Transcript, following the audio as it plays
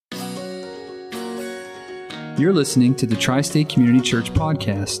You're listening to the Tri-State Community Church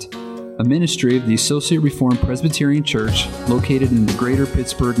Podcast, a ministry of the Associate Reformed Presbyterian Church located in the greater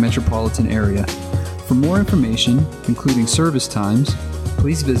Pittsburgh metropolitan area. For more information, including service times,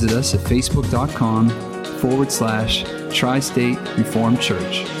 please visit us at facebook.com/Tri-State Reformed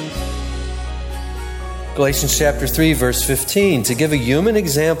Church. Galatians chapter 3, verse 15, to give a human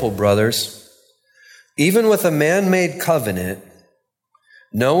example, brothers, even with a man-made covenant,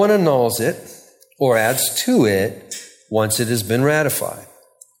 no one annuls it or adds to it once it has been ratified.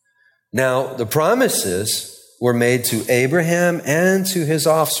 Now, the promises were made to Abraham and to his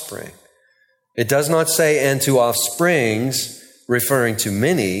offspring. It does not say, and to offsprings, referring to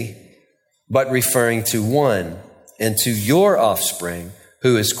many, but referring to one, and to your offspring,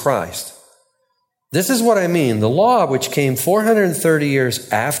 who is Christ. This is what I mean. The law, which came 430 years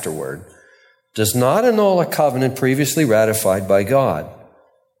afterward, does not annul a covenant previously ratified by God,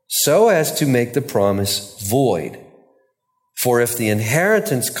 so as to make the promise void. For if the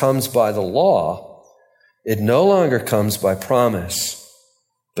inheritance comes by the law, it no longer comes by promise,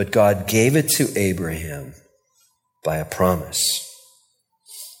 but God gave it to Abraham by a promise.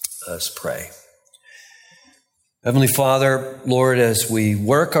 Let's pray. Heavenly Father, Lord, as we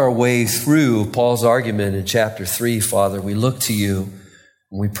work our way through Paul's argument in chapter 3, Father, we look to you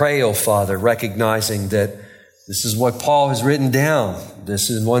and we pray, oh Father, recognizing that this is what Paul has written down.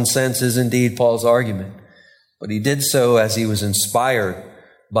 This, in one sense, is indeed Paul's argument. But he did so as he was inspired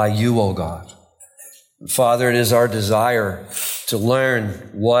by you, O God. Father, it is our desire to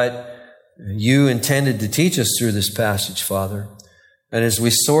learn what you intended to teach us through this passage, Father. And as we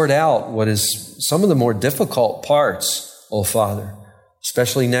sort out what is some of the more difficult parts, O Father,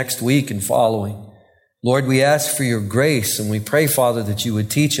 especially next week and following, Lord, we ask for your grace, and we pray, Father, that you would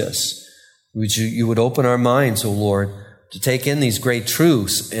teach us. You would open our minds, O Lord, to take in these great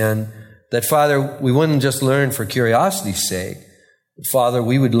truths, and that, Father, we wouldn't just learn for curiosity's sake, but, Father,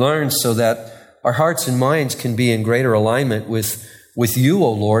 we would learn so that our hearts and minds can be in greater alignment with you,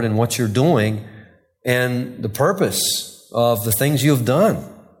 O Lord, and what you're doing, and the purpose of the things you have done,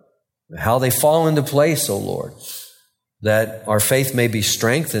 how they fall into place, O Lord, that our faith may be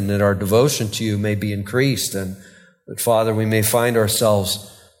strengthened, that our devotion to you may be increased, and that, Father, we may find ourselves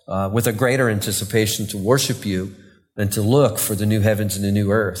with a greater anticipation to worship you and to look for the new heavens and the new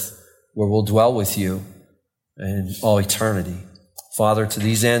earth where we'll dwell with you in all eternity. Father, to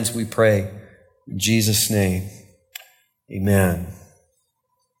these ends we pray in Jesus' name. Amen.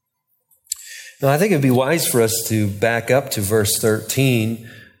 Now, I think it'd be wise for us to back up to verse 13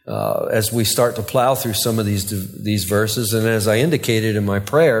 as we start to plow through some of these verses. And as I indicated in my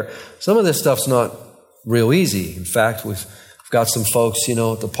prayer, some of this stuff's not real easy. In fact, we've got some folks,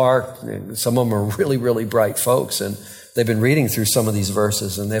 at the park. Some of them are really, really bright folks, and they've been reading through some of these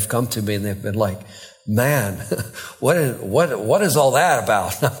verses, and they've come to me and they've been like, "Man, what is all that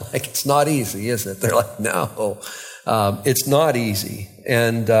about?" And I'm like, "It's not easy, is it?" They're like, "No, it's not easy."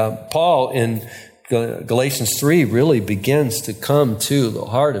 And Paul in Galatians 3 really begins to come to the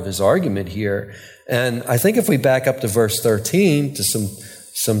heart of his argument here. And I think if we back up to verse 13 to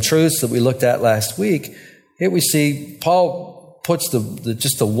some truths that we looked at last week, here we see Paul puts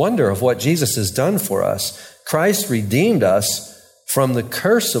just the wonder of what Jesus has done for us. Christ redeemed us from the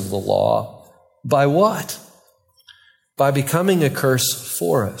curse of the law by what? By becoming a curse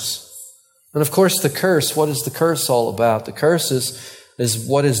for us. And of course, the curse, what is the curse all about? The curse is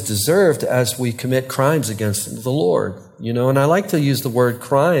what is deserved as we commit crimes against the Lord. And I like to use the word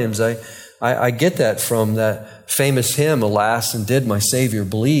crimes. I get that from that famous hymn, "Alas, and did my Savior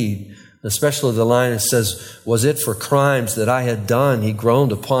bleed?" Especially the line that says, "Was it for crimes that I had done, he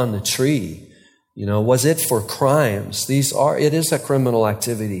groaned upon the tree." Was it for crimes? It is a criminal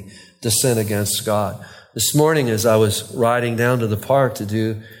activity to sin against God. This morning, as I was riding down to the park to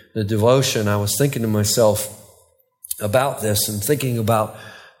do the devotion, I was thinking to myself about this and thinking about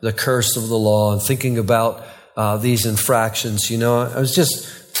the curse of the law and thinking about these infractions. I was just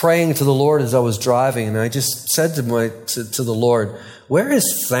praying to the Lord as I was driving, and I just said to the Lord, where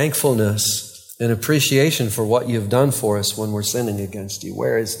is thankfulness and appreciation for what you've done for us when we're sinning against you?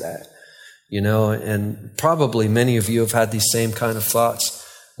 Where is that? And probably many of you have had these same kind of thoughts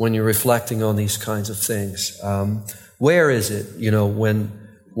when you're reflecting on these kinds of things. Where is it,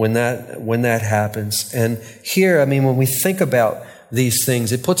 when that happens? And here, when we think about these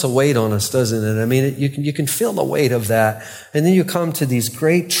things, it puts a weight on us, doesn't it? You can feel the weight of that. And then you come to these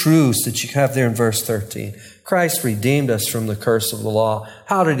great truths that you have there in verse 13. Christ redeemed us from the curse of the law.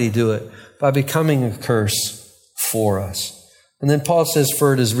 How did he do it? By becoming a curse for us. And then Paul says,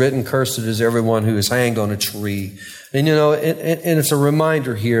 for it is written, cursed is everyone who is hanged on a tree. And and it's a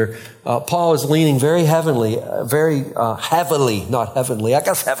reminder here, Paul is leaning very heavily, not heavenly, I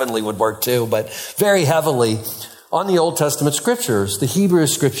guess heavenly would work too, but very heavily on the Old Testament scriptures, the Hebrew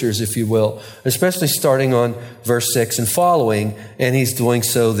scriptures, if you will, especially starting on verse 6 and following, and he's doing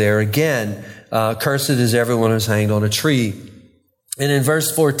so there again. Cursed is everyone who's hanged on a tree. And in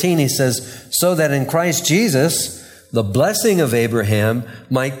verse 14, he says, so that in Christ Jesus, the blessing of Abraham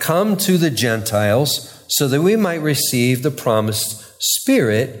might come to the Gentiles so that we might receive the promised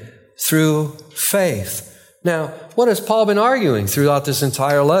Spirit through faith. Now, what has Paul been arguing throughout this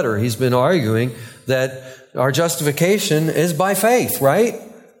entire letter? He's been arguing that our justification is by faith, right?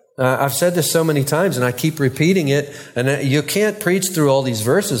 I've said this so many times and I keep repeating it, and you can't preach through all these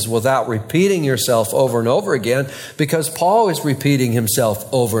verses without repeating yourself over and over again, because Paul is repeating himself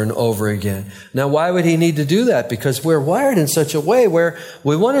over and over again. Now, why would he need to do that? Because we're wired in such a way where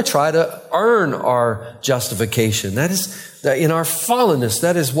we want to try to earn our justification. That is, in our fallenness,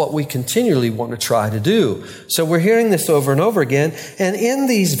 that is what we continually want to try to do. So we're hearing this over and over again, and in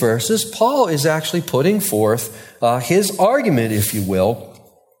these verses, Paul is actually putting forth his argument, if you will,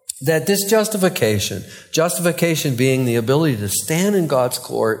 that this justification being the ability to stand in God's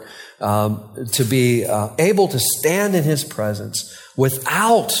court, to be able to stand in His presence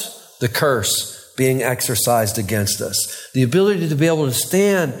without the curse being exercised against us, the ability to be able to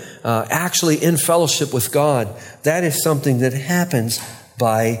stand actually in fellowship with God, that is something that happens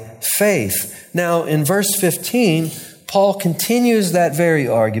by faith. Now, in verse 15, Paul continues that very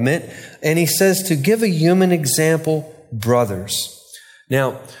argument, and he says to give a human example, brothers.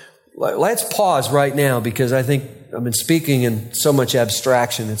 Now, let's pause right now, because I think I've been speaking in so much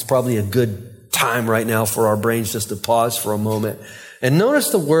abstraction. It's probably a good time right now for our brains just to pause for a moment. And notice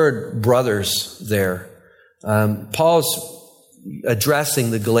the word brothers there. Paul's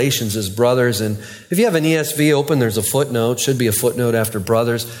addressing the Galatians as brothers. And if you have an ESV open, there's a footnote. Should be a footnote after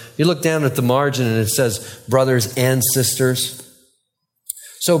brothers. You look down at the margin and it says brothers and sisters.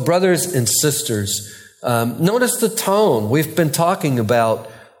 So brothers and sisters. Notice the tone. We've been talking about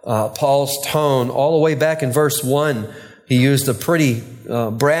Paul's tone all the way back in verse 1. He used a pretty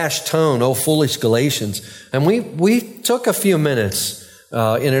brash tone, "O foolish Galatians." And we took a few minutes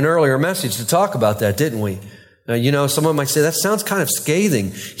in an earlier message to talk about that, didn't we? Someone might say, that sounds kind of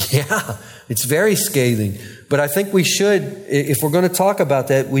scathing. Yeah, it's very scathing. But I think we should, if we're going to talk about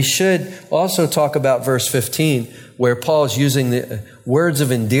that, we should also talk about verse 15, where Paul is using the words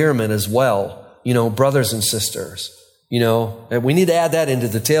of endearment as well. Brothers and sisters. And we need to add that into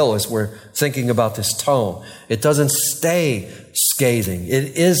the tale as we're thinking about this tone. It doesn't stay scathing.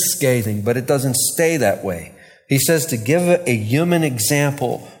 It is scathing, but it doesn't stay that way. He says to give a human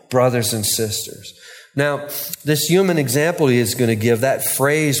example, brothers and sisters. Now, this human example he is going to give, that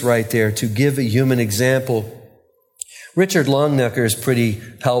phrase right there, to give a human example, Richard Longnecker is pretty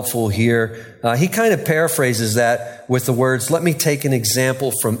helpful here. He kind of paraphrases that with the words, let me take an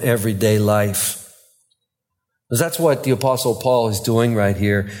example from everyday life. Because that's what the Apostle Paul is doing right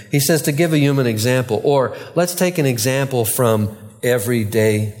here. He says to give a human example, or let's take an example from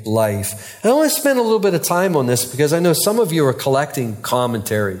everyday life. And I want to spend a little bit of time on this because I know some of you are collecting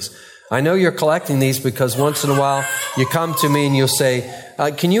commentaries. I know you're collecting these because once in a while you come to me and you'll say,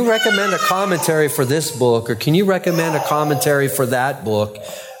 can you recommend a commentary for this book? Or can you recommend a commentary for that book?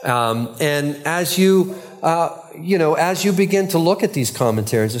 And as you begin to look at these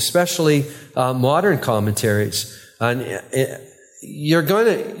commentaries, especially modern commentaries, you're going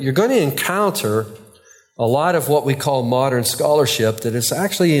to encounter a lot of what we call modern scholarship that is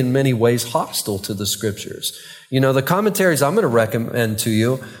actually in many ways hostile to the Scriptures. The commentaries I'm going to recommend to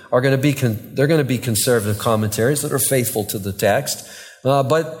you are going to be they're going to be conservative commentaries that are faithful to the text,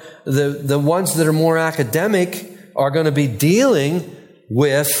 but the ones that are more academic are going to be dealing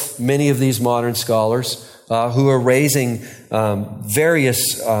with many of these modern scholars who are raising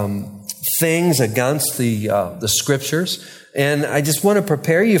various things against the Scriptures. And I just want to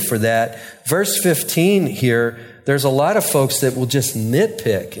prepare you for that. Verse 15 here, there's a lot of folks that will just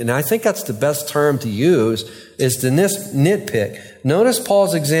nitpick. And I think that's the best term to use, is to nitpick. Notice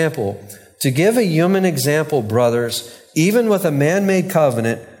Paul's example. To give a human example, brothers, even with a man-made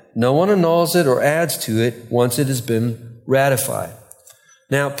covenant, no one annuls it or adds to it once it has been ratified.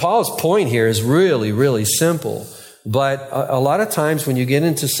 Now, Paul's point here is really, really simple. But a lot of times when you get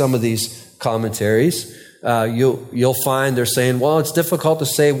into some of these commentaries, you'll find they're saying, well, it's difficult to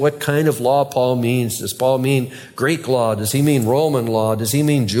say what kind of law Paul means. Does Paul mean Greek law? Does he mean Roman law? Does he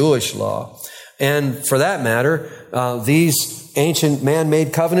mean Jewish law? And for that matter, these ancient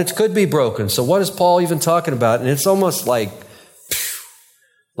man-made covenants could be broken. So what is Paul even talking about? And it's almost like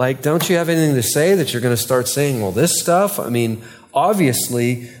Like, don't you have anything to say that you're going to start saying, well, this stuff? I mean,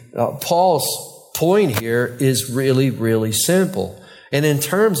 obviously, Paul's point here is really, really simple. And in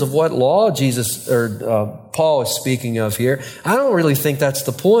terms of what law Paul is speaking of here, I don't really think that's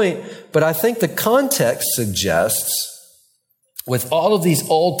the point, but I think the context suggests, with all of these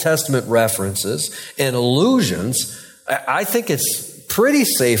Old Testament references and allusions, I think it's pretty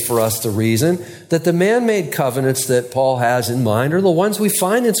safe for us to reason that the man-made covenants that Paul has in mind are the ones we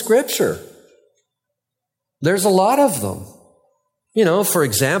find in Scripture. There's a lot of them. You know, for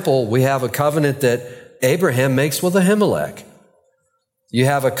example, we have a covenant that Abraham makes with Ahimelech. You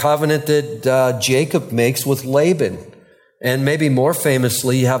have a covenant that Jacob makes with Laban. And maybe more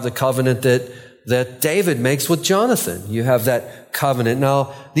famously, you have the covenant that David makes with Jonathan. You have that covenant.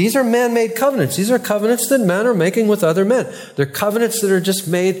 Now, these are man-made covenants. These are covenants that men are making with other men. They're covenants that are just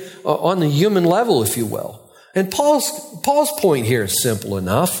made on the human level, if you will. And Paul's point here is simple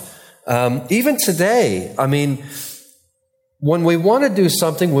enough. Even today, I mean, when we want to do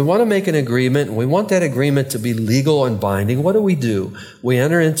something, we want to make an agreement, and we want that agreement to be legal and binding, what do? We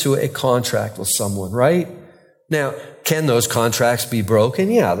enter into a contract with someone, right? Now, can those contracts be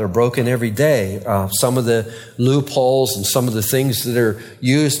broken? Yeah, they're broken every day. Some of the loopholes and some of the things that are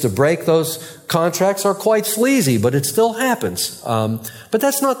used to break those contracts are quite sleazy, but it still happens. But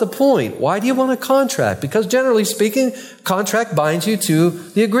that's not the point. Why do you want a contract? Because generally speaking, contract binds you to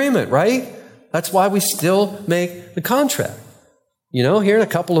the agreement, right? That's why we still make the contract. You know, here in a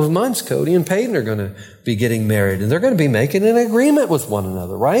couple of months, Cody and Peyton are going to be getting married, and they're going to be making an agreement with one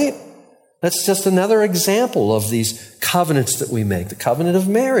another, right? That's just another example of these covenants that we make, the covenant of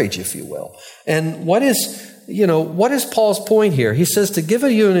marriage, if you will. And what is Paul's point here? He says to give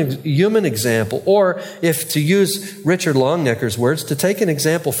a human example, or if to use Richard Longnecker's words, to take an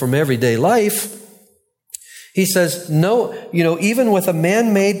example from everyday life. He says, even with a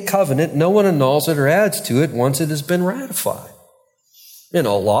man-made covenant, no one annuls it or adds to it once it has been ratified. In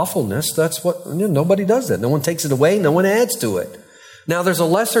all lawfulness, that's what, nobody does that. No one takes it away, no one adds to it. Now, there's a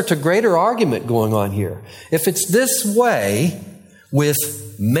lesser to greater argument going on here. If it's this way with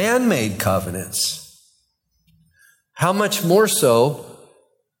man-made covenants, how much more so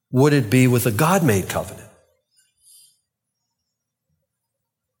would it be with a God-made covenant?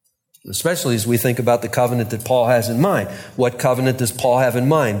 Especially as we think about the covenant that Paul has in mind. What covenant does Paul have in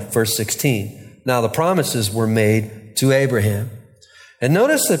mind? Verse 16. Now, the promises were made to Abraham. And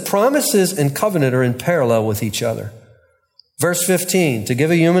notice that promises and covenant are in parallel with each other. Verse 15, to give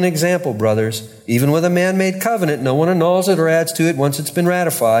a human example, brothers, even with a man-made covenant, no one annuls it or adds to it once it's been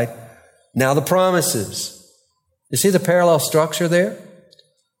ratified. Now the promises. You see the parallel structure there?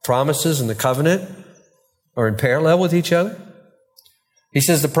 Promises and the covenant are in parallel with each other. He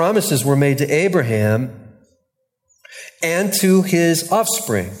says the promises were made to Abraham and to his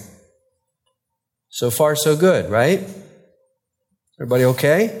offspring. So far, so good, right? Everybody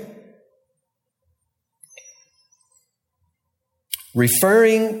okay?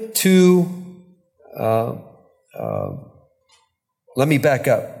 Referring to, let me back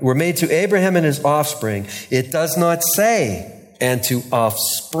up. We're made to Abraham and his offspring. It does not say, and to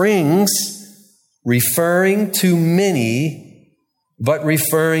offsprings, referring to many, but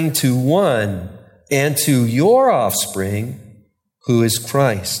referring to one, and to your offspring, who is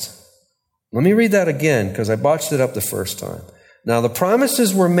Christ. Let me read that again, because I botched it up the first time. Now, the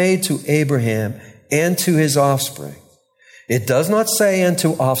promises were made to Abraham and to his offspring. It does not say unto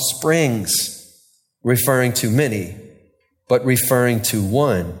offsprings, referring to many, but referring to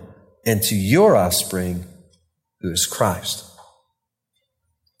one, and to your offspring, who is Christ.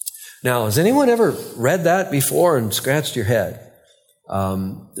 Now, has anyone ever read that before and scratched your head?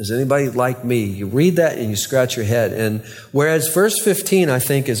 Is anybody like me? You read that and you scratch your head. And whereas verse 15, I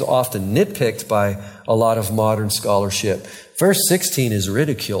think, is often nitpicked by a lot of modern scholarship, verse 16 is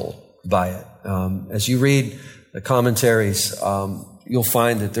ridiculed by it. As you read the commentaries, you'll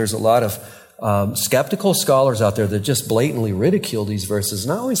find that there's a lot of skeptical scholars out there that just blatantly ridicule these verses.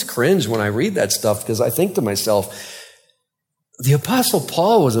 And I always cringe when I read that stuff because I think to myself, the Apostle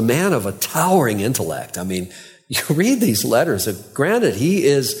Paul was a man of a towering intellect. I mean, you read these letters, and granted,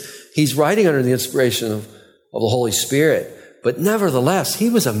 he's writing under the inspiration of the Holy Spirit, but nevertheless, he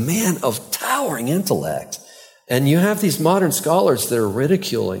was a man of towering intellect. And you have these modern scholars that are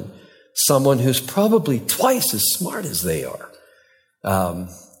ridiculing someone who's probably twice as smart as they are.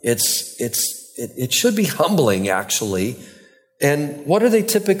 It should be humbling, actually. And what are they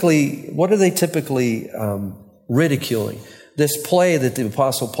typically ridiculing? This play that the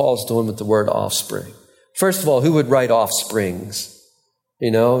Apostle Paul is doing with the word offspring. First of all, who would write offsprings?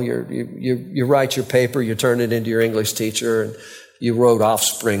 You know, you write your paper, you turn it into your English teacher, and you wrote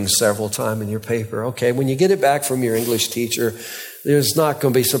offspring several times in your paper. Okay, when you get it back from your English teacher, there's not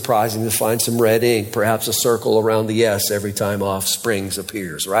going to be surprising to find some red ink, perhaps a circle around the S every time offsprings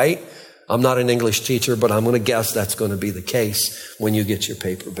appears, right? I'm not an English teacher, but I'm going to guess that's going to be the case when you get your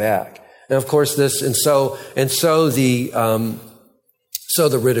paper back. And of course, so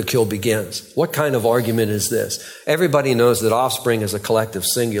the ridicule begins. What kind of argument is this? Everybody knows that offspring is a collective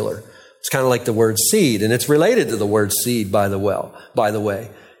singular. It's kind of like the word seed, and it's related to the word seed, by the way.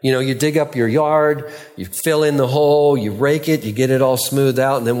 You know, you dig up your yard, you fill in the hole, you rake it, you get it all smoothed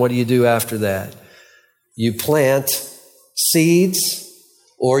out, and then what do you do after that? You plant seeds,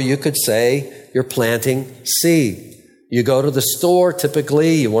 or you could say you're planting seed. You go to the store,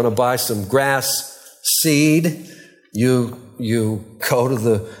 typically, you want to buy some grass seed. You go to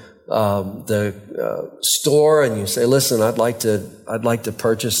the store and you say, listen, I'd like to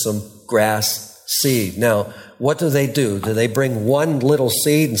purchase some grass seed. Now, what do? Do they bring one little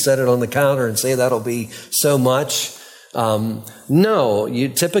seed and set it on the counter and say that'll be so much? No, you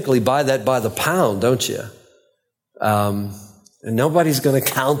typically buy that by the pound, don't you? And nobody's going to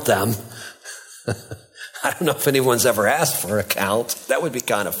count them. I don't know if anyone's ever asked for a count. That would be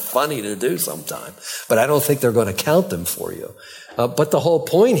kind of funny to do sometime. But I don't think they're going to count them for you. But the whole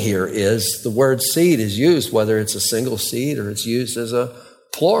point here is the word seed is used, whether it's a single seed or it's used as a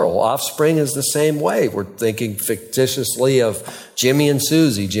plural. Offspring is the same way. We're thinking fictitiously of Jimmy and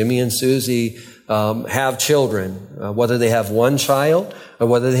Susie. Jimmy and Susie have children. Whether they have one child or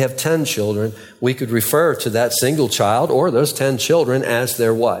whether they have 10 children, we could refer to that single child or those 10 children as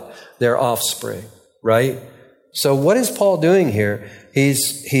their what? Their offspring. Right? So what is Paul doing here?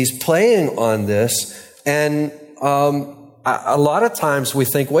 He's playing on this, and a lot of times we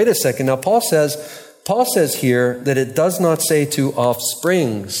think, wait a second. Now Paul says here that it does not say to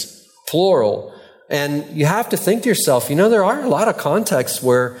offsprings, plural. And you have to think to yourself, there are a lot of contexts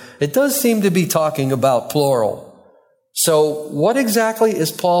where it does seem to be talking about plural. So what exactly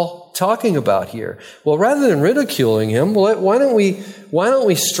is Paul talking about here? Well, rather than ridiculing him, why don't we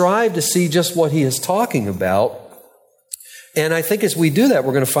strive to see just what he is talking about? And I think as we do that,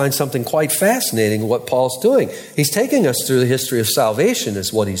 we're going to find something quite fascinating what Paul's doing. He's taking us through the history of salvation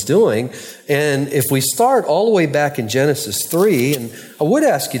is what he's doing. And if we start all the way back in Genesis 3, and I would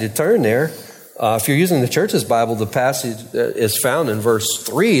ask you to turn there. If you're using the church's Bible, the passage is found in verse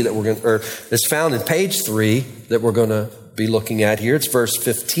 3 is found in page 3 that we're going to be looking at here. It's verse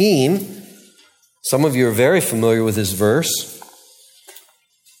 15. Some of you are very familiar with this verse.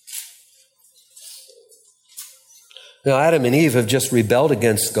 Now, Adam and Eve have just rebelled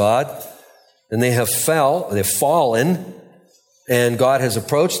against God, and they've fallen, and God has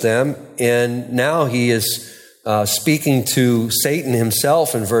approached them, and now he is speaking to Satan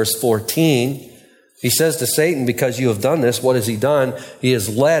himself in verse 14. He says to Satan, because you have done this, what has he done? He has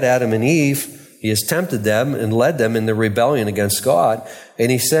led Adam and Eve, he has tempted them and led them in their rebellion against God. And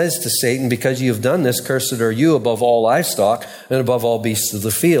he says to Satan, because you have done this, cursed are you above all livestock and above all beasts of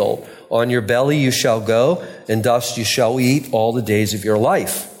the field. On your belly you shall go, and dust you shall eat all the days of your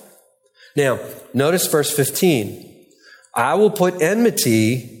life. Now, notice verse 15. I will put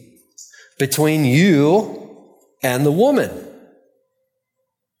enmity between you and the woman,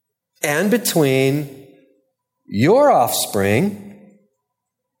 and between your offspring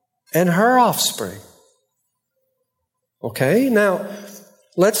and her offspring. Okay, now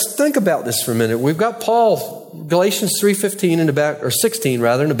let's think about this for a minute. We've got Paul, Galatians 3:15 in the back, or 16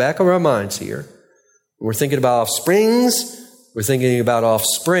 rather, in the back of our minds here. We're thinking about offsprings. We're thinking about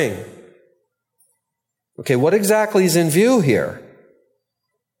offspring. Okay, what exactly is in view here?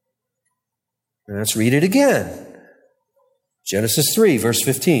 Let's read it again. Genesis 3, verse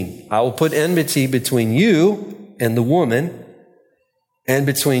 15. I will put enmity between you and the woman, and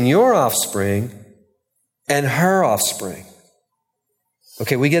between your offspring and her offspring.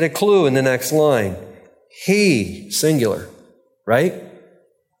 Okay, we get a clue in the next line. He, singular, right?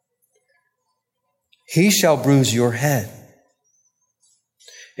 He shall bruise your head,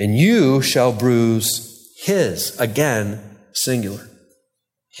 and you shall bruise his, again, singular,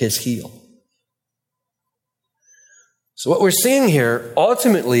 his heel. So what we're seeing here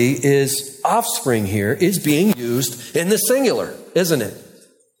ultimately is offspring here is being used in the singular, isn't it?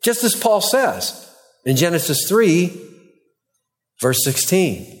 Just as Paul says in Genesis 3, verse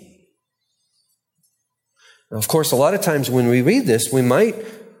 16. Now, of course, a lot of times when we read this, we might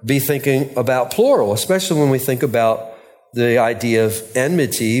be thinking about plural, especially when we think about the idea of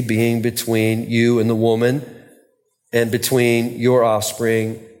enmity being between you and the woman and between your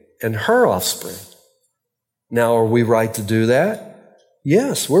offspring and her offspring. Now, are we right to do that?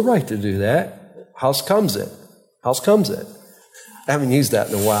 Yes, we're right to do that. How comes it? I haven't used that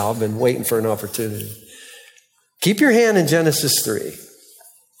in a while. I've been waiting for an opportunity. Keep your hand in Genesis 3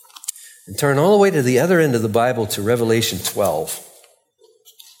 and turn all the way to the other end of the Bible to Revelation 12.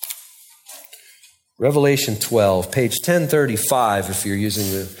 Revelation 12, page 1035, if you're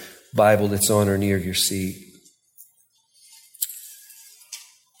using the Bible that's on or near your seat.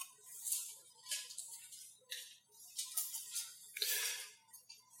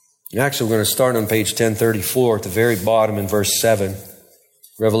 Actually, we're going to start on page 1034 at the very bottom in verse 7.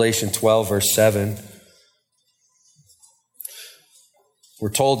 Revelation 12, verse 7.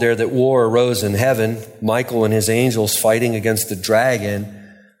 We're told there that war arose in heaven, Michael and his angels fighting against the dragon,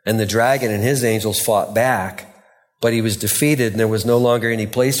 and the dragon and his angels fought back, but he was defeated and there was no longer any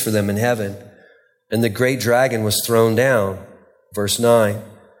place for them in heaven. And the great dragon was thrown down. Verse 9.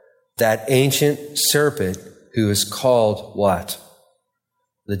 That ancient serpent who is called what?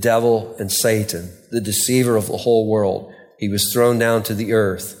 The devil and Satan, the deceiver of the whole world. He was thrown down to the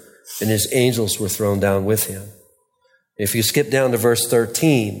earth, and his angels were thrown down with him. If you skip down to verse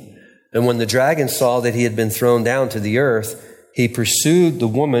 13, and when the dragon saw that he had been thrown down to the earth, he pursued the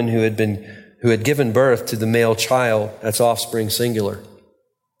woman who had given birth to the male child. That's offspring singular.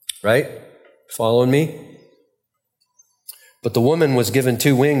 Right? Following me? But the woman was given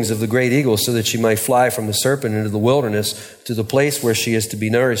 2 wings of the great eagle so that she might fly from the serpent into the wilderness to the place where she is to be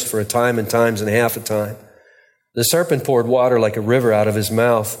nourished for a time and times and half a time. The serpent poured water like a river out of his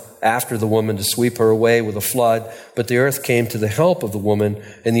mouth after the woman to sweep her away with a flood. But the earth came to the help of the woman,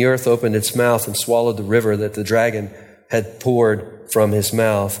 and the earth opened its mouth and swallowed the river that the dragon had poured from his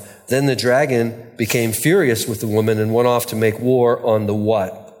mouth. Then the dragon became furious with the woman and went off to make war on the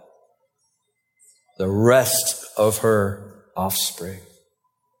what? The rest of her offspring.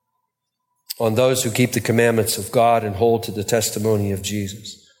 On those who keep the commandments of God and hold to the testimony of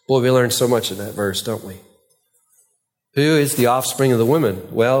Jesus. Boy, we learn so much in that verse, don't we? Who is the offspring of the woman?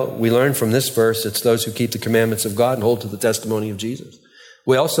 Well, we learn from this verse, it's those who keep the commandments of God and hold to the testimony of Jesus.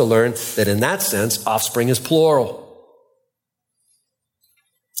 We also learn that in that sense, offspring is plural.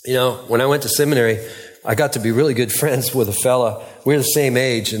 You know, when I went to seminary, I got to be really good friends with a fella. We were the same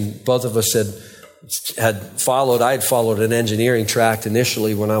age, and both of us I had followed an engineering track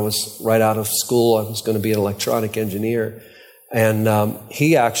initially when I was right out of school. I was going to be an electronic engineer. And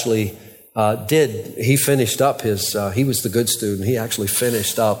he actually he finished up he was the good student. He actually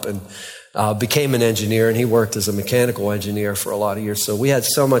finished up and became an engineer, and he worked as a mechanical engineer for a lot of years. So we had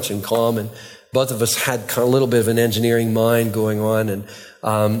so much in common. Both of us had kind of a little bit of an engineering mind going on. And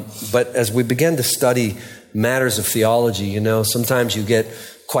but as we began to study matters of theology, you know, sometimes you get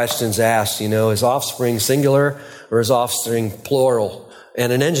questions asked, you know, is offspring singular or is offspring plural?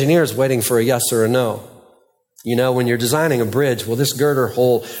 And an engineer is waiting for a yes or a no. You know, when you're designing a bridge, well, this girder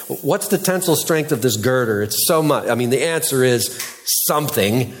hold, what's the tensile strength of this girder? It's so much. I mean, the answer is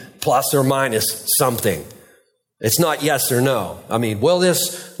something plus or minus something. It's not yes or no. I mean, will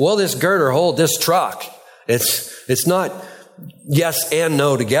this girder hold this truck? It's not yes and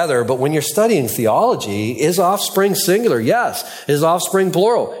no together, but when you're studying theology, is offspring singular? Yes. Is offspring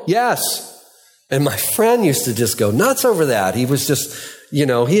plural? Yes. And my friend used to just go nuts over that. He was just, you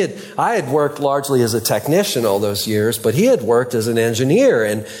know, I had worked largely as a technician all those years, but he had worked as an engineer,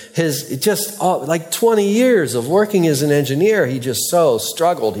 and like 20 years of working as an engineer, he just so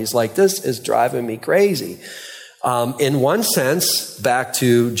struggled. He's like, this is driving me crazy. In one sense, back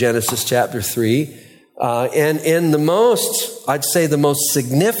to Genesis chapter 3, and in the most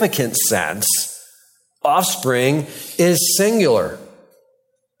significant sense, offspring is singular.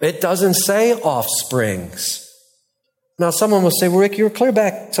 It doesn't say offsprings. Now, someone will say, well, Rick, you're clear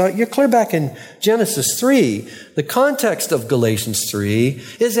back in Genesis 3. The context of Galatians 3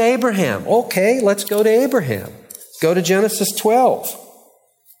 is Abraham. Okay, let's go to Abraham. Go to Genesis 12.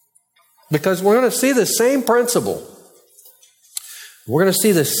 Because we're going to see the same principle. We're going to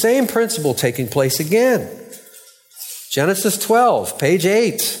see the same principle taking place again. Genesis 12, page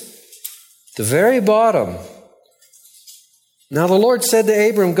 8, the very bottom. Now the Lord said to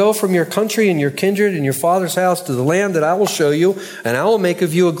Abram, go from your country and your kindred and your father's house to the land that I will show you, and I will make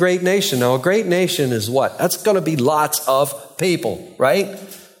of you a great nation. Now a great nation is what? That's going to be lots of people, right?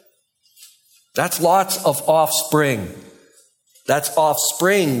 That's lots of offspring. That's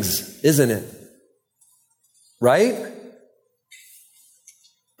offsprings, isn't it? Right?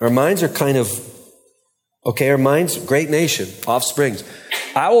 Our minds are great nation, offsprings.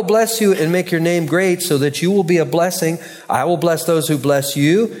 I will bless you and make your name great so that you will be a blessing. I will bless those who bless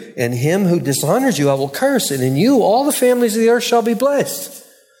you, and him who dishonors you I will curse. And in you all the families of the earth shall be blessed.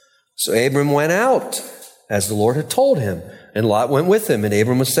 So Abram went out as the Lord had told him, and Lot went with him. And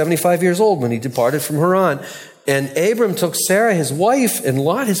Abram was 75 years old when he departed from Haran. And Abram took Sarah, his wife, and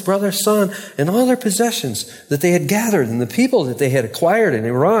Lot, his brother's son, and all their possessions that they had gathered and the people that they had acquired in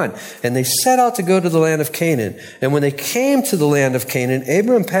Iran. And they set out to go to the land of Canaan. And when they came to the land of Canaan,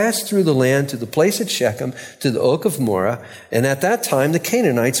 Abram passed through the land to the place at Shechem, to the oak of Moreh. And at that time, the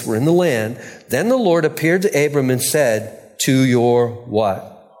Canaanites were in the land. Then the Lord appeared to Abram and said, to your what?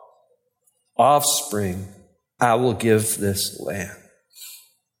 Offspring, I will give this land.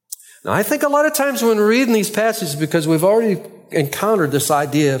 Now, I think a lot of times when we're reading these passages, because we've already encountered this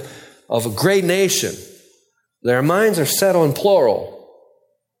idea of a great nation, their minds are set on plural.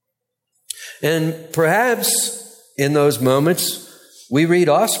 And perhaps in those moments, we read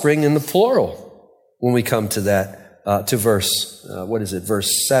offspring in the plural when we come to that, to verse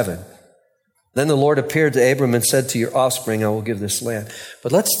 7. Then the Lord appeared to Abram and said, to your offspring, I will give this land.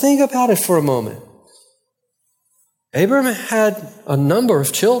 But let's think about it for a moment. Abram had a number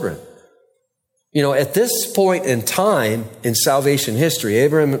of children. You know, at this point in time in salvation history,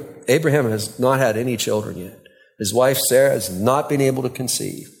 Abraham has not had any children yet. His wife Sarah has not been able to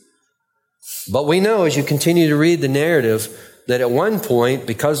conceive. But we know as you continue to read the narrative that at one point,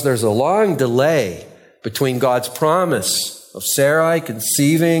 because there's a long delay between God's promise of Sarai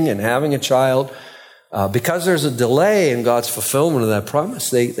conceiving and having a child, because there's a delay in God's fulfillment of that promise,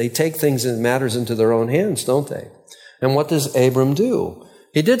 they take things and matters into their own hands, don't they? And what does Abram do?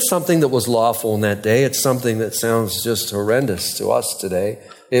 He did something that was lawful in that day. It's something that sounds just horrendous to us today.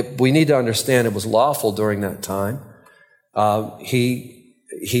 We need to understand it was lawful during that time.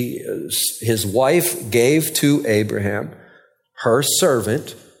 His wife gave to Abraham her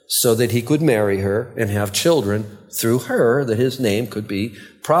servant so that he could marry her and have children through her, that his name could be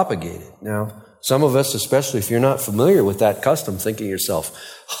propagated. Now, some of us, especially if you're not familiar with that custom, thinking to yourself,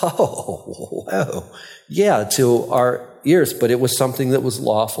 oh, wow, yeah, to our ears, but it was something that was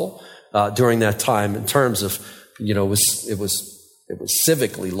lawful during that time in terms of, you know, it was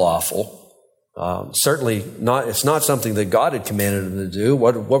civically lawful. Certainly not. It's not something that God had commanded them to do.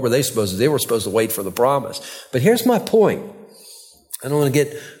 What were they supposed to do? They were supposed to wait for the promise. But here's my point. I don't want to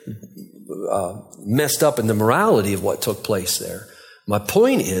get messed up in the morality of what took place there. My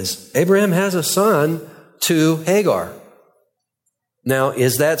point is, Abraham has a son to Hagar. Now,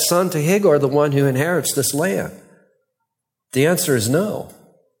 is that son to Hagar the one who inherits this land? The answer is no.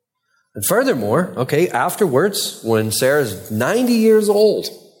 And furthermore, afterwards, when Sarah's 90 years old,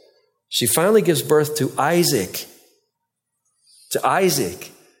 she finally gives birth to Isaac.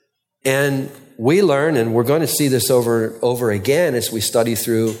 And we learn, and we're going to see this over again as we study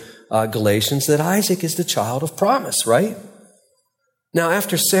through Galatians, that Isaac is the child of promise, right? Now,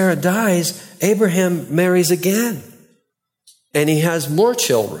 after Sarah dies, Abraham marries again. And he has more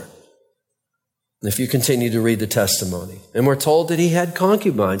children. If you continue to read the testimony. And we're told that he had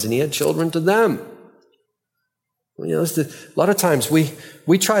concubines and he had children to them. You know, a lot of times we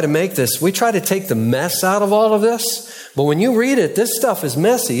try to take the mess out of all of this. But when you read it, this stuff is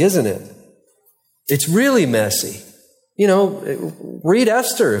messy, isn't it? It's really messy. You know, read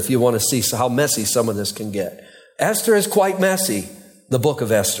Esther if you want to see how messy some of this can get. Esther is quite messy, the book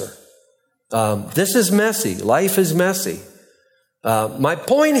of Esther. This is messy. Life is messy. My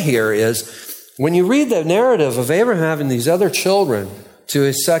point here is, when you read the narrative of Abraham having these other children to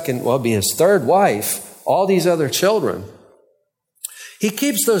his his third wife, all these other children, he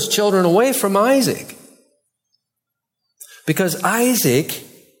keeps those children away from Isaac. Because Isaac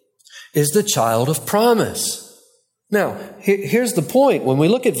is the child of promise. Now, here's the point. When we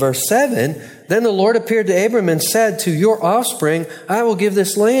look at verse 7, then the Lord appeared to Abram and said, to your offspring, I will give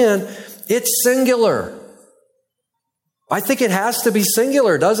this land. It's singular. I think it has to be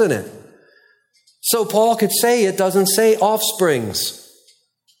singular, doesn't it? So Paul could say it doesn't say offsprings.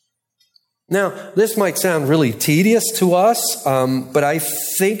 Now, this might sound really tedious to us, but I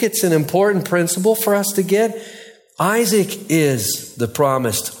think it's an important principle for us to get. Isaac is the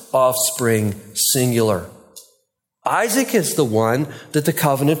promised offspring, singular. Isaac is the one that the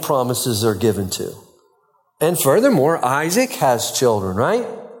covenant promises are given to. And furthermore, Isaac has children, right?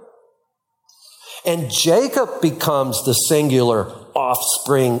 And Jacob becomes the singular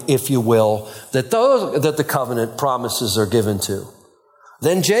offspring, if you will, that the covenant promises are given to.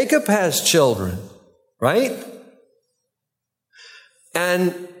 Then Jacob has children, right?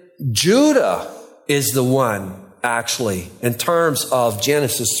 And Judah is the one, actually, in terms of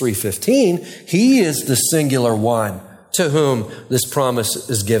Genesis 3:15, he is the singular one to whom this promise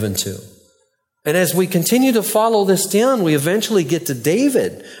is given to. And as we continue to follow this down, we eventually get to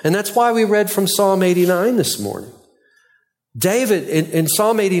David. And that's why we read from Psalm 89 this morning. David, in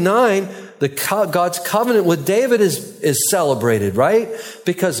Psalm 89, God's covenant with David is celebrated, right?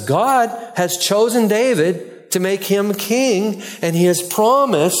 Because God has chosen David to make him king, and he has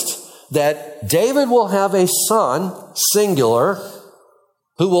promised that David will have a son, singular,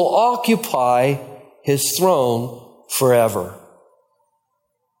 who will occupy his throne forever.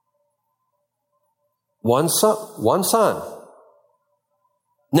 One son.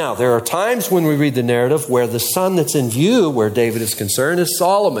 Now, there are times when we read the narrative where the son that's in view, where David is concerned, is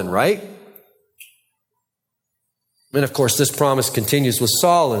Solomon, right? And of course, this promise continues with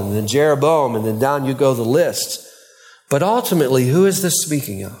Solomon, and then Jeroboam, and then down you go the list. But ultimately, who is this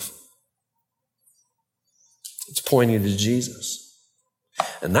speaking of? It's pointing to Jesus.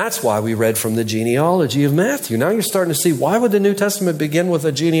 And that's why we read from the genealogy of Matthew. Now you're starting to see, why would the New Testament begin with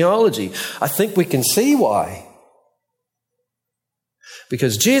a genealogy? I think we can see why.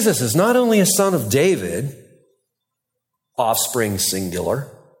 Because Jesus is not only a son of David, offspring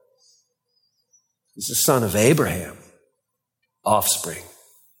singular, he's the son of Abraham, offspring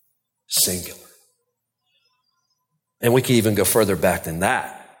singular. And we can even go further back than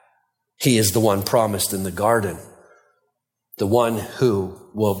that. He is the one promised in the garden, the one who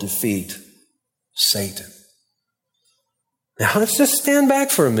will defeat Satan. Now, let's just stand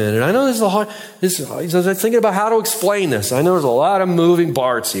back for a minute. I know this is I'm thinking about how to explain this. I know there's a lot of moving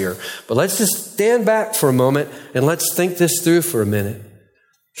parts here, but let's just stand back for a moment and let's think this through for a minute.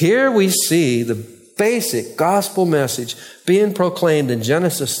 Here we see the basic gospel message being proclaimed in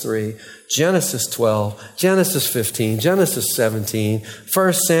Genesis 3, Genesis 12, Genesis 15, Genesis 17,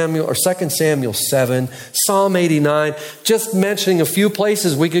 1 Samuel or 2 Samuel 7, Psalm 89, just mentioning a few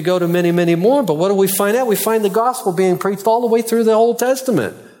places. We could go to many, many more, but what do we find out? We find the gospel being preached all the way through the Old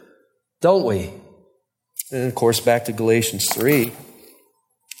Testament, don't we? And of course, back to Galatians 3.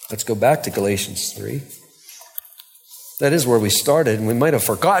 Let's go back to Galatians 3. That is where we started, and we might have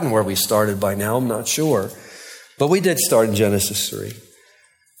forgotten where we started by now, I'm not sure. But we did start in Genesis 3.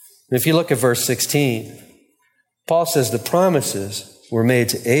 And if you look at verse 16, Paul says the promises were made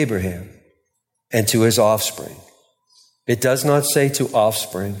to Abraham and to his offspring. It does not say to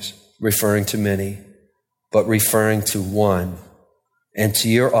offsprings, referring to many, but referring to one, and to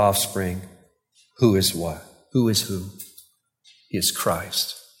your offspring, who is what? Who is who? He is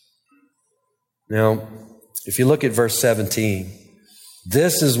Christ. Now, if you look at verse 17,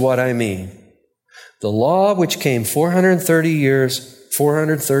 this is what I mean. The law which came 430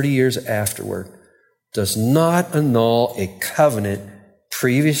 years afterward does not annul a covenant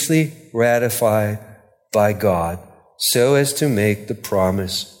previously ratified by God so as to make the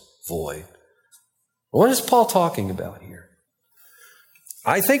promise void. What is Paul talking about here?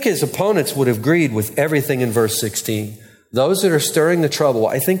 I think his opponents would have agreed with everything in verse 16. Those that are stirring the trouble,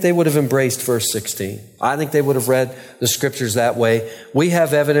 I think they would have embraced verse 16. I think they would have read the scriptures that way. We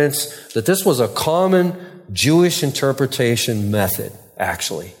have evidence that this was a common Jewish interpretation method,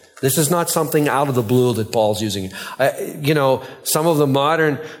 actually. This is not something out of the blue that Paul's using. Some of the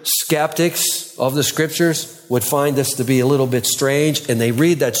modern skeptics of the scriptures would find this to be a little bit strange, and they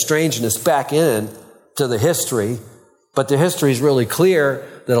read that strangeness back in to the history. But the history is really clear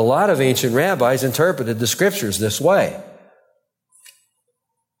that a lot of ancient rabbis interpreted the scriptures this way.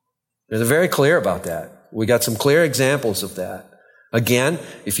 They're very clear about that. We got some clear examples of that. Again,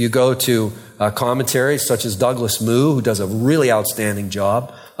 if you go to commentaries such as Douglas Moo, who does a really outstanding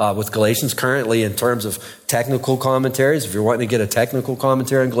job with Galatians currently in terms of technical commentaries. If you're wanting to get a technical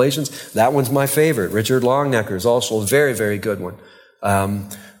commentary on Galatians, that one's my favorite. Richard Longnecker is also a very, very good one.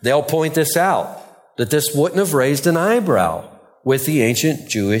 They'll point this out, that this wouldn't have raised an eyebrow with the ancient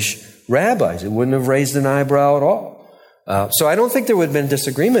Jewish rabbis. It wouldn't have raised an eyebrow at all. So I don't think there would have been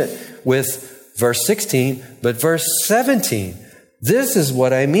disagreement with verse 16, but verse 17, this is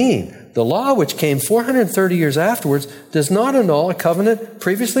what I mean. The law which came 430 years afterwards does not annul a covenant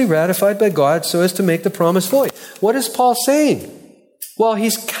previously ratified by God so as to make the promise void. What is Paul saying? Well,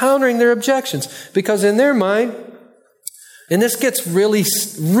 he's countering their objections because in their mind, and this gets really,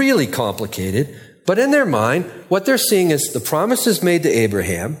 really complicated, but in their mind, what they're seeing is the promises made to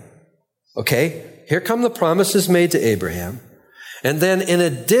Abraham. Okay, here come the promises made to Abraham. And then in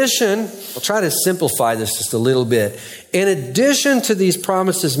addition, I'll try to simplify this just a little bit. In addition to these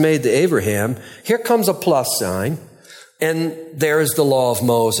promises made to Abraham, here comes a plus sign, and there is the law of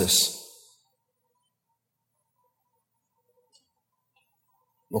Moses.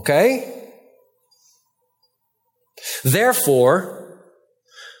 Okay? Therefore,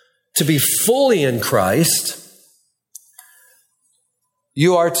 to be fully in Christ,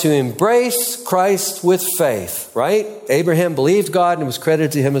 you are to embrace Christ with faith, right? Abraham believed God and it was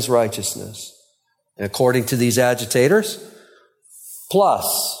credited to him as righteousness. And according to these agitators, plus,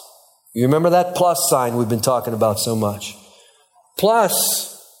 you remember that plus sign we've been talking about so much.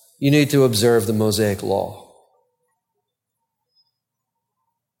 Plus, you need to observe the Mosaic law.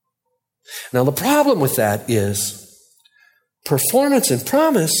 Now, the problem with that is performance and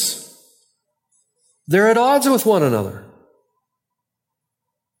promise, they're at odds with one another.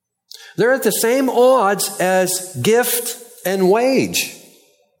 They're at the same odds as gift and wage.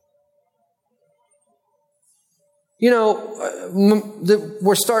 You know,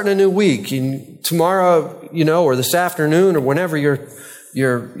 we're starting a new week. And tomorrow, or this afternoon, or whenever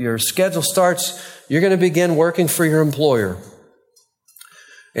your schedule starts, you're going to begin working for your employer.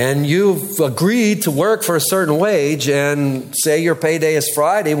 And you've agreed to work for a certain wage, and say your payday is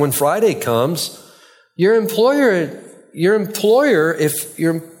Friday. When Friday comes, your employer,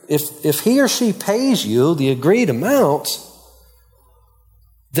 if he or she pays you the agreed amount,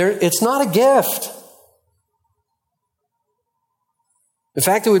 it's not a gift. In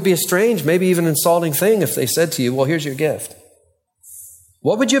fact, it would be a strange, maybe even insulting thing if they said to you, well, here's your gift.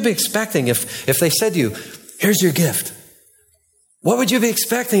 What would you be expecting if they said to you, here's your gift? What would you be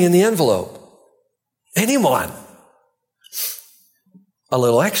expecting in the envelope? Anyone? A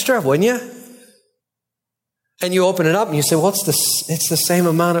little extra, wouldn't you? And you open it up and you say, well, it's the same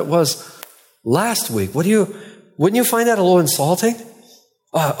amount it was last week. Wouldn't you find that a little insulting?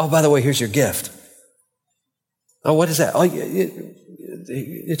 Oh, by the way, here's your gift. Oh, what is that? Oh,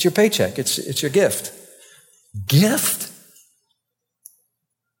 it's your paycheck. It's your gift. Gift?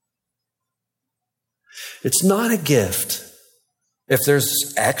 It's not a gift. If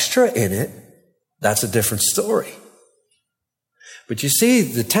there's extra in it, that's a different story. But you see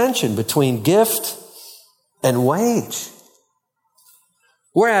the tension between gift and wage.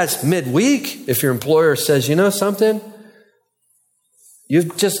 Whereas midweek, if your employer says, you know something,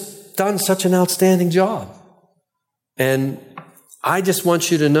 you've just done such an outstanding job. And I just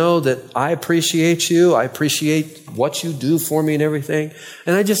want you to know that I appreciate you. I appreciate what you do for me and everything.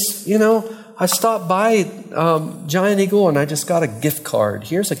 And I just, I stopped by Giant Eagle and I just got a gift card.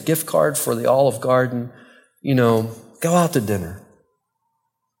 Here's a gift card for the Olive Garden. Go out to dinner.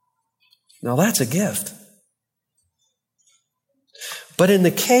 Now that's a gift. But in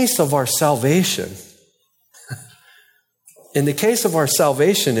the case of our salvation,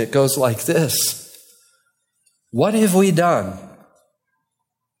 it goes like this. What have we done?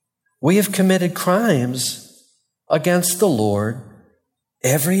 We have committed crimes against the Lord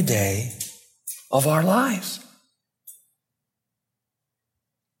every day of our lives.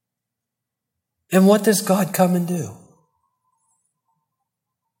 And what does God come and do?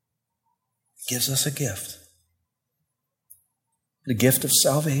 He gives us a gift. The gift of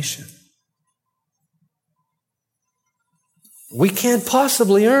salvation. We can't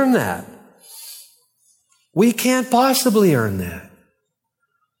possibly earn that. We can't possibly earn that.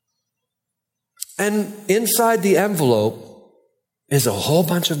 And inside the envelope is a whole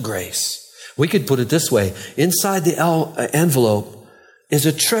bunch of grace. We could put it this way. Inside the envelope is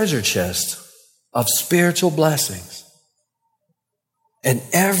a treasure chest of spiritual blessings. And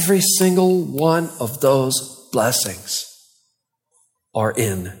every single one of those blessings are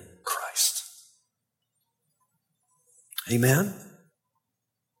in Christ. Amen?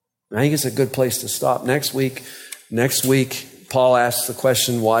 I think it's a good place to stop. Next week, Paul asks the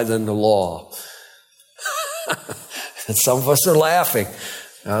question, why then the law? And some of us are laughing.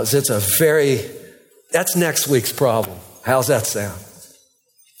 That's next week's problem. How's that sound?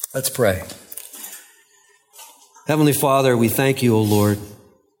 Let's pray. Heavenly Father, we thank you, O Lord.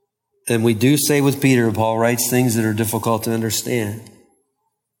 And we do say with Peter, Paul writes things that are difficult to understand.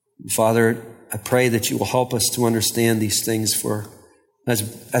 Father, I pray that you will help us to understand these things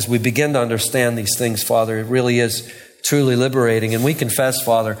as we begin to understand these things, Father, it really is truly liberating. And we confess,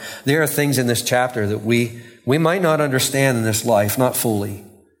 Father, there are things in this chapter that we might not understand in this life, not fully.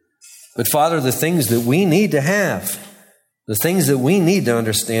 But Father, the things that we need to have, the things that we need to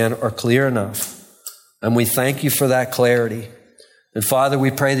understand are clear enough. And we thank you for that clarity. And Father,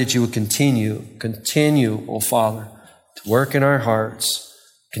 we pray that you would continue, oh Father, to work in our hearts.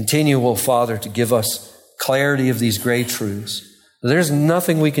 Continue, oh Father, to give us clarity of these great truths. There's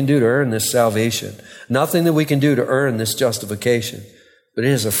nothing we can do to earn this salvation. Nothing that we can do to earn this justification. But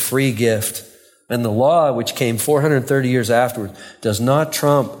it is a free gift. And the law, which came 430 years afterwards, does not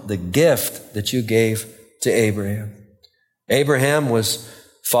trump the gift that you gave to Abraham. Abraham was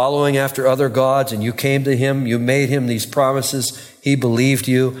following after other gods, and you came to him, you made him these promises, he believed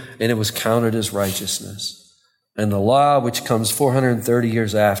you, and it was counted as righteousness. And the law, which comes 430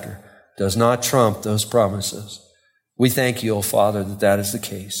 years after, does not trump those promises. We thank you, O Father, that is the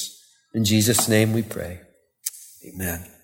case. In Jesus' name we pray. Amen.